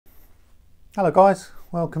Hello guys,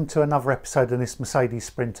 welcome to another episode of this Mercedes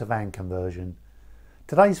Sprinter van conversion.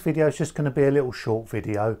 Today's video is just going to be a little short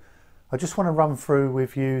video. I just want to run through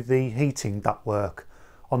with you the heating ductwork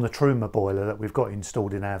on the Truma boiler that we've got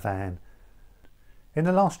installed in our van. In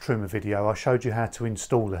the last Truma video I showed you how to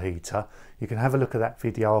install the heater. You can have a look at that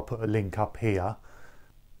video, I'll put a link up here.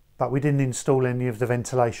 But we didn't install any of the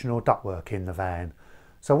ventilation or ductwork in the van.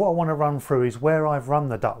 So what I want to run through is where I've run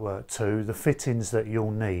the ductwork to, the fittings that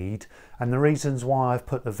you'll need, and the reasons why I've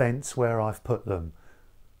put the vents where I've put them.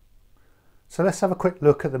 So let's have a quick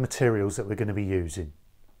look at the materials that we're going to be using.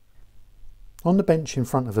 On the bench in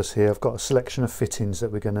front of us here, I've got a selection of fittings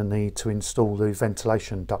that we're going to need to install the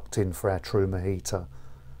ventilation duct in for our Truma heater.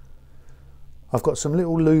 I've got some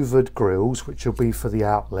little louvered grills which will be for the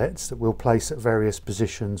outlets that we'll place at various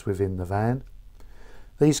positions within the van.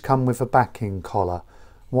 These come with a backing collar.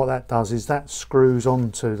 What that does is that screws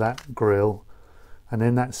onto that grill and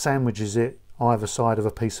then that sandwiches it either side of a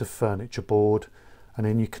piece of furniture board, and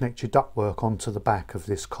then you connect your ductwork onto the back of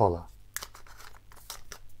this collar.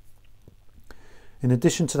 In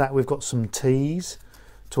addition to that, we've got some T's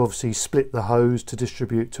to obviously split the hose to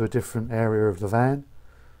distribute to a different area of the van.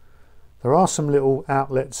 There are some little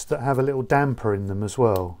outlets that have a little damper in them as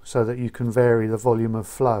well, so that you can vary the volume of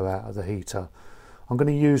flow out of the heater. I'm going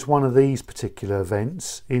to use one of these particular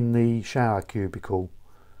vents in the shower cubicle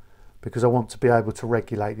because I want to be able to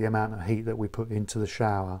regulate the amount of heat that we put into the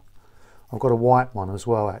shower. I've got a white one as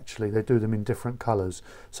well actually, they do them in different colours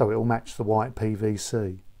so it will match the white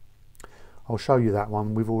PVC. I'll show you that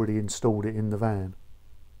one, we've already installed it in the van.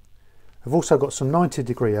 I've also got some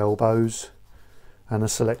 90-degree elbows and a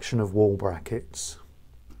selection of wall brackets.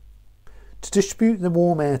 To distribute the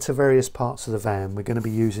warm air to various parts of the van, we're going to be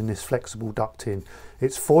using this flexible ducting.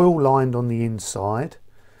 It's foil lined on the inside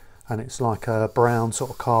and it's like a brown sort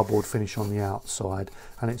of cardboard finish on the outside,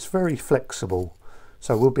 and it's very flexible,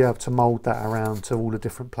 so we'll be able to mould that around to all the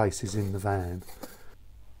different places in the van.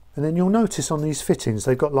 And then you'll notice on these fittings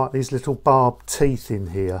they've got like these little barbed teeth in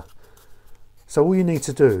here. So all you need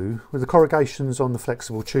to do with the corrugations on the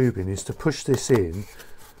flexible tubing is to push this in,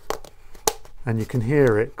 and you can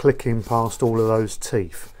hear it clicking past all of those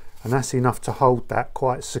teeth, and that's enough to hold that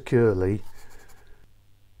quite securely.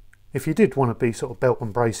 If you did want to be sort of belt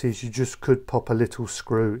and braces, you just could pop a little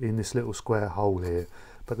screw in this little square hole here,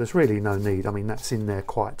 but there's really no need. I mean, that's in there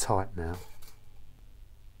quite tight now.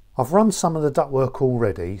 I've run some of the ductwork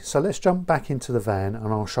already, so let's jump back into the van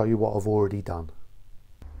and I'll show you what I've already done.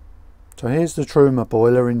 So here's the Truma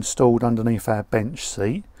boiler installed underneath our bench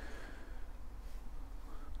seat.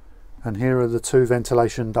 And here are the two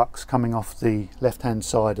ventilation ducts coming off the left hand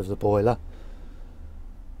side of the boiler.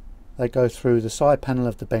 They go through the side panel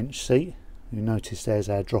of the bench seat. You notice there's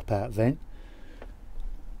our dropout vent.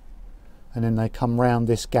 And then they come round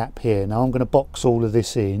this gap here. Now I'm going to box all of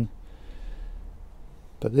this in.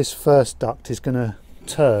 But this first duct is going to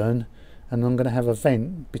turn and I'm going to have a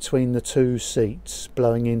vent between the two seats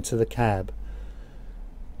blowing into the cab.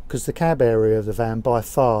 Because the cab area of the van by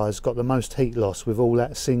far has got the most heat loss with all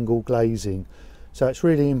that single glazing, so it's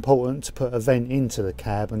really important to put a vent into the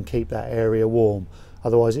cab and keep that area warm,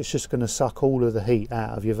 otherwise it's just going to suck all of the heat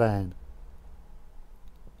out of your van.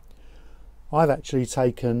 I've actually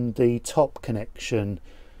taken the top connection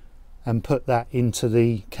and put that into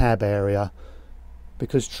the cab area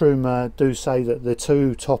because Truma do say that the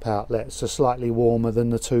two top outlets are slightly warmer than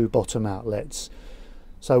the two bottom outlets.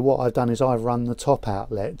 So what I've done is I've run the top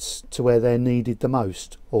outlets to where they're needed the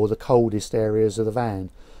most, or the coldest areas of the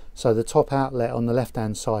van. So the top outlet on the left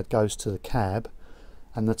hand side goes to the cab,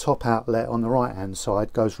 and the top outlet on the right hand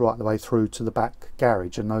side goes right the way through to the back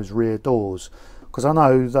garage and those rear doors. Because I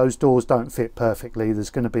know those doors don't fit perfectly,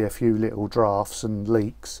 there's going to be a few little drafts and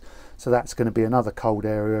leaks, so that's going to be another cold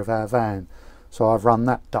area of our van. So I've run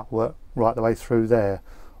that ductwork right the way through there.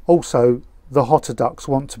 Also, the hotter ducts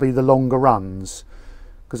want to be the longer runs,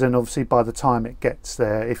 because then obviously by the time it gets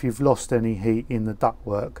there, if you've lost any heat in the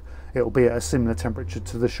ductwork, it will be at a similar temperature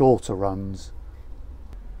to the shorter runs.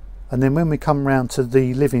 And then when we come round to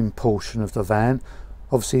the living portion of the van,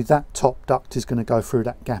 obviously that top duct is going to go through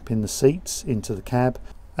that gap in the seats into the cab,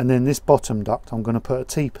 and then this bottom duct I'm going to put a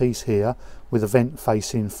T-piece here with a vent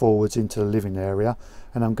facing forwards into the living area,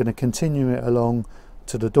 and I'm going to continue it along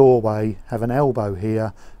to the doorway, have an elbow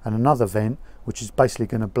here and another vent which is basically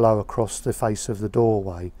going to blow across the face of the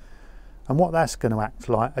doorway. And what that's going to act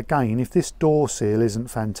like, again, if this door seal isn't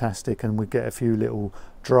fantastic and we get a few little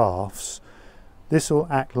drafts, this will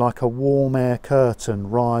act like a warm air curtain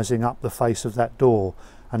rising up the face of that door,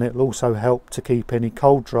 and it will also help to keep any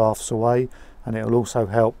cold drafts away, and it will also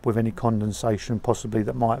help with any condensation possibly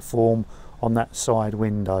that might form on that side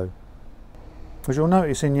window. Because you'll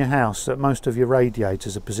notice in your house that most of your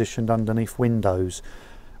radiators are positioned underneath windows,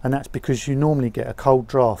 and that's because you normally get a cold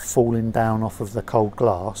draft falling down off of the cold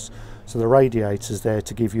glass, so the radiator's there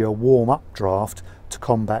to give you a warm up draft to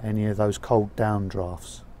combat any of those cold down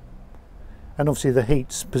drafts. And obviously the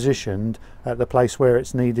heat's positioned at the place where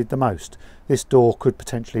it's needed the most. This door could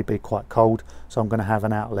potentially be quite cold, so I'm going to have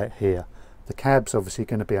an outlet here. The cab's obviously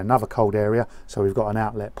going to be another cold area, so we've got an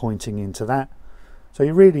outlet pointing into that. So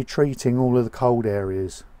you're really treating all of the cold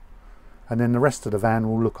areas, and then the rest of the van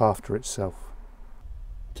will look after itself.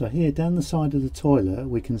 So here down the side of the toilet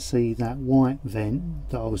we can see that white vent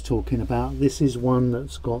that I was talking about. This is one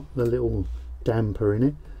that's got the little damper in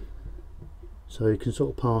it, so you can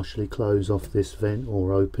sort of partially close off this vent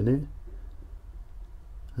or open it.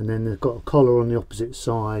 And then they've got a collar on the opposite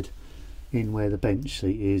side in where the bench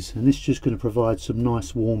seat is, and this is just going to provide some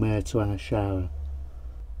nice warm air to our shower.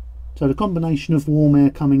 So the combination of warm air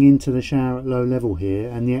coming into the shower at low level here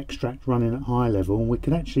and the extract running at high level, we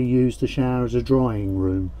can actually use the shower as a drying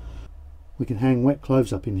room. We can hang wet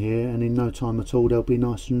clothes up in here and in no time at all they'll be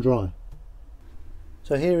nice and dry.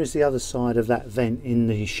 So here is the other side of that vent in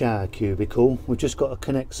the shower cubicle. We've just got to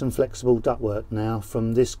connect some flexible ductwork now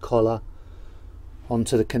from this collar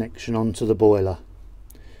onto the connection onto the boiler.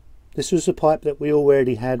 This was a pipe that we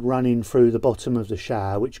already had running through the bottom of the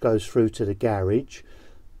shower, which goes through to the garage.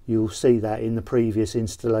 You'll see that in the previous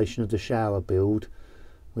installation of the shower build.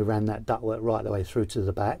 We ran that ductwork right the way through to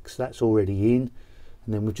the back, so that's already in.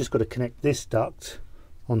 And then we've just got to connect this duct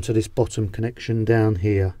onto this bottom connection down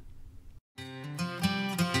here.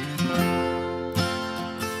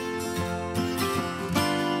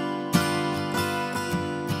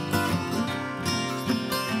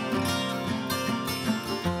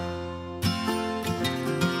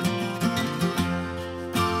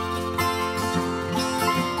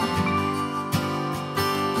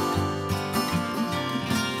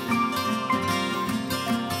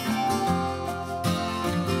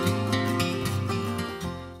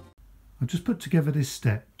 I've just put together this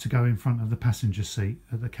step to go in front of the passenger seat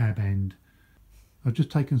at the cab end. I've just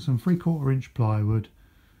taken some 3/4 inch plywood,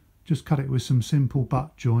 just cut it with some simple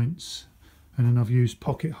butt joints, and then I've used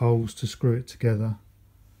pocket holes to screw it together,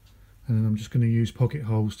 and then I'm just going to use pocket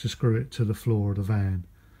holes to screw it to the floor of the van.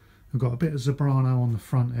 I've got a bit of Zebrano on the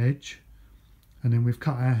front edge, and then we've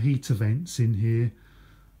cut our heater vents in here,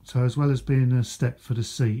 so as well as being a step for the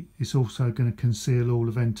seat, it's also going to conceal all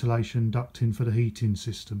the ventilation ducting for the heating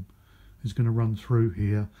system. Is going to run through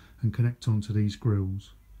here and connect onto these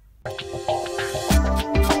grills.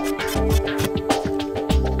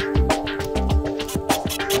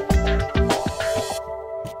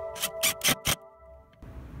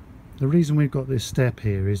 The reason we've got this step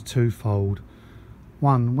here is twofold.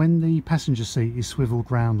 One, when the passenger seat is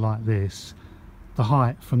swiveled round like this, the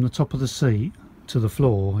height from the top of the seat to the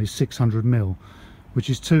floor is 600 mm,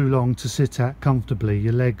 which is too long to sit at comfortably.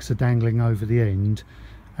 Your legs are dangling over the end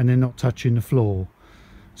and they're not touching the floor.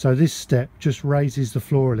 So this step just raises the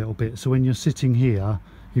floor a little bit, so when you're sitting here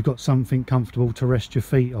you've got something comfortable to rest your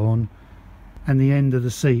feet on, and the end of the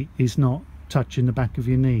seat is not touching the back of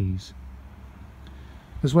your knees.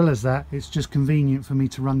 As well as that, it's just convenient for me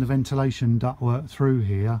to run the ventilation ductwork through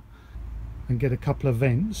here and get a couple of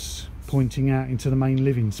vents pointing out into the main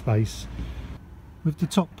living space. With the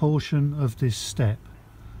top portion of this step,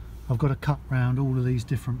 I've got to cut round all of these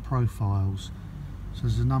different profiles. So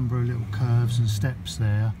there's a number of little curves and steps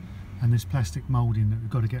there, and this plastic moulding that we've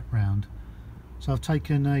got to get round. So I've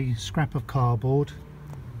taken a scrap of cardboard,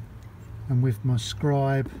 and with my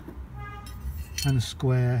scribe and a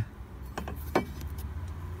square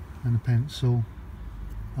and a pencil,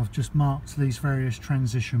 I've just marked these various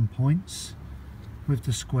transition points with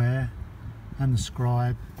the square and the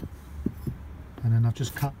scribe, and then I've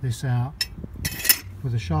just cut this out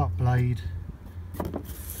with a sharp blade,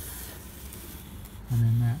 and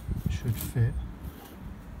then that should fit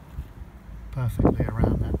perfectly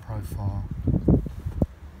around that profile.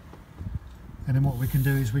 And then what we can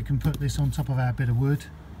do is we can put this on top of our bit of wood,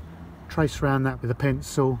 trace around that with a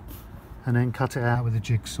pencil, and then cut it out with a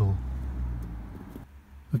jigsaw.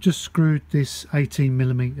 I've just screwed this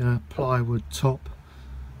 18mm plywood top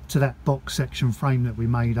to that box section frame that we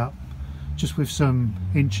made up, just with some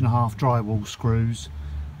 1.5" drywall screws,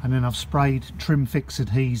 and then I've sprayed trim fix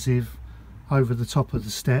adhesive over the top of the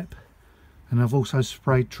step, and I've also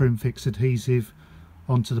sprayed trim fix adhesive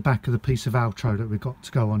onto the back of the piece of outro that we've got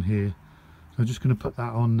to go on here. So I'm just going to put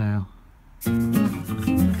that on now.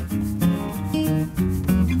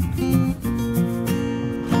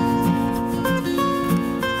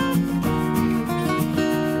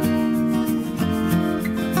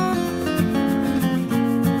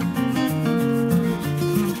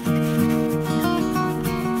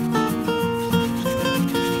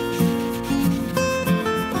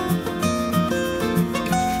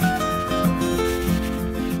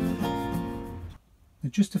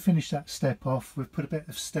 finish that step off, we've put a bit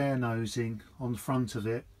of stair nosing on the front of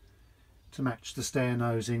it to match the stair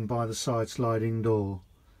nosing by the side sliding door.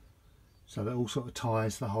 So that all sort of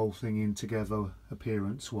ties the whole thing in together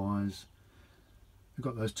appearance wise. We've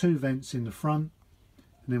got those two vents in the front,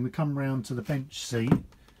 and then we come round to the bench seat,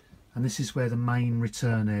 and this is where the main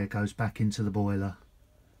return air goes back into the boiler.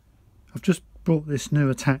 I've just brought this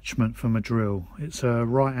new attachment from a drill. It's a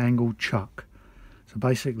right angled chuck. So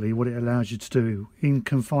basically what it allows you to do in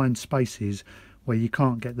confined spaces where you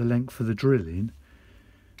can't get the length for the drill in,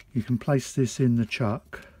 you can place this in the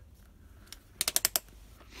chuck,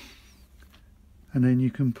 and then you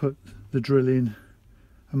can put the drill in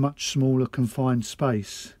a much smaller confined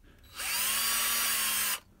space,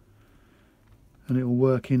 and it will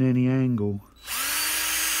work in any angle.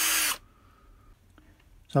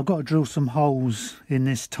 So I've got to drill some holes in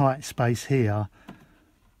this tight space here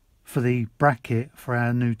for the bracket for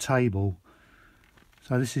our new table.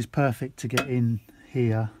 So this is perfect to get in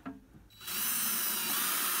here.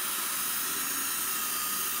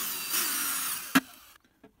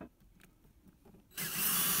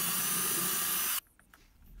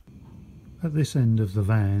 At this end of the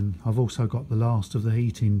van, I've also got the last of the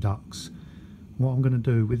heating ducts. What I'm going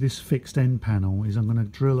to do with this fixed end panel is I'm going to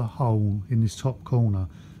drill a hole in this top corner.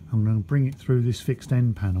 I'm going to bring it through this fixed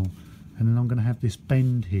end panel, and then I'm going to have this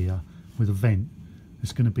bend here with a vent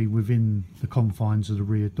that's going to be within the confines of the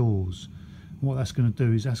rear doors. And what that's going to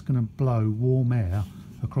do is that's going to blow warm air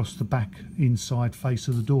across the back inside face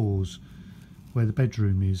of the doors where the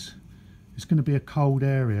bedroom is. It's going to be a cold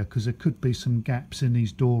area because there could be some gaps in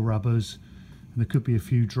these door rubbers, and there could be a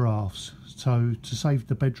few drafts. So to save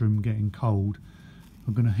the bedroom getting cold,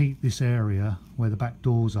 I'm going to heat this area where the back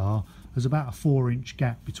doors are. There's about a 4-inch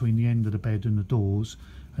gap between the end of the bed and the doors,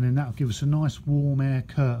 and then that'll give us a nice warm air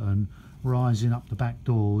curtain rising up the back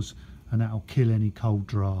doors, and that'll kill any cold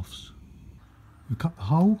drafts. We cut the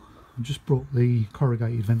hole. I've just brought the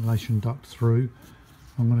corrugated ventilation duct through.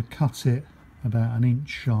 I'm going to cut it about 1 inch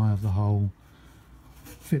shy of the hole,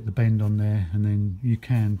 fit the bend on there, and then you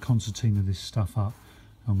can concertina this stuff up.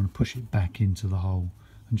 I'm going to push it back into the hole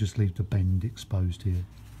and just leave the bend exposed here.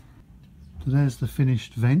 So there's the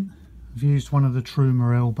finished vent. I've used one of the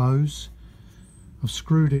Truma elbows. I've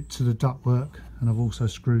screwed it to the ductwork, and I've also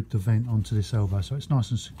screwed the vent onto this elbow so it's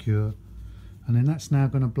nice and secure. And then that's now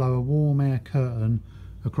going to blow a warm air curtain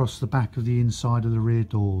across the back of the inside of the rear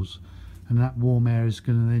doors, and that warm air is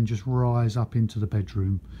going to then just rise up into the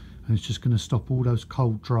bedroom, and it's just going to stop all those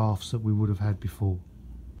cold drafts that we would have had before.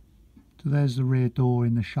 So there's the rear door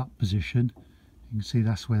in the shut position. You can see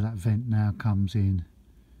that's where that vent now comes in.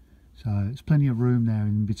 So there's plenty of room there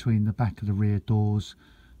in between the back of the rear doors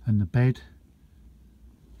and the bed.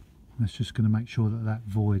 That's just going to make sure that that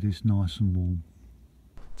void is nice and warm.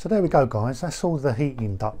 So there we go guys, that's all the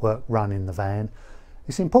heating ductwork run in the van.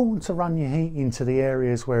 It's important to run your heat into the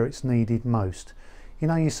areas where it's needed most. You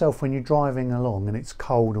know yourself when you're driving along and it's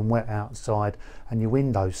cold and wet outside and your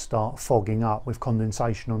windows start fogging up with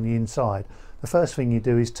condensation on the inside, the first thing you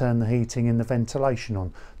do is turn the heating and the ventilation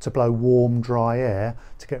on to blow warm dry air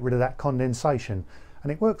to get rid of that condensation.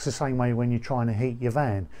 And it works the same way when you're trying to heat your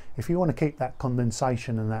van. If you want to keep that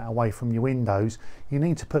condensation and that away from your windows, you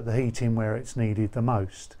need to put the heat in where it's needed the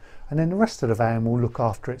most. And then the rest of the van will look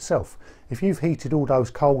after itself. If you've heated all those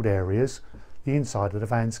cold areas, the inside of the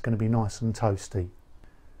van's going to be nice and toasty.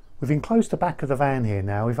 We've enclosed the back of the van here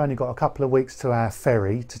now. We've only got a couple of weeks to our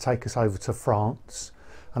ferry to take us over to France.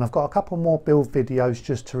 And I've got a couple more build videos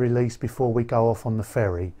just to release before we go off on the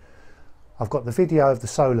ferry. I've got the video of the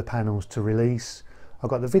solar panels to release. I've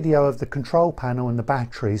got the video of the control panel and the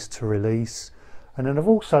batteries to release, and then I've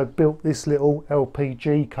also built this little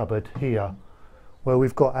LPG cupboard here where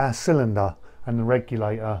we've got our cylinder and the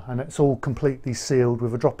regulator, and it's all completely sealed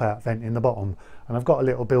with a dropout vent in the bottom, and I've got a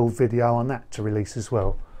little build video on that to release as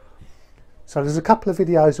well. So there's a couple of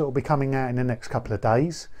videos that will be coming out in the next couple of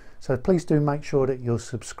days, so please do make sure that you're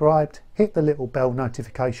subscribed, hit the little bell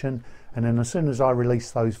notification, and then as soon as I release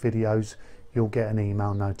those videos you'll get an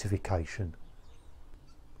email notification.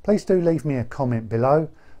 Please do leave me a comment below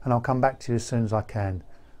and I'll come back to you as soon as I can.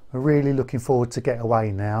 We're really looking forward to get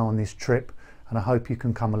away now on this trip, and I hope you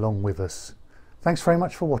can come along with us. Thanks very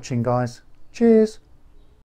much for watching guys. Cheers!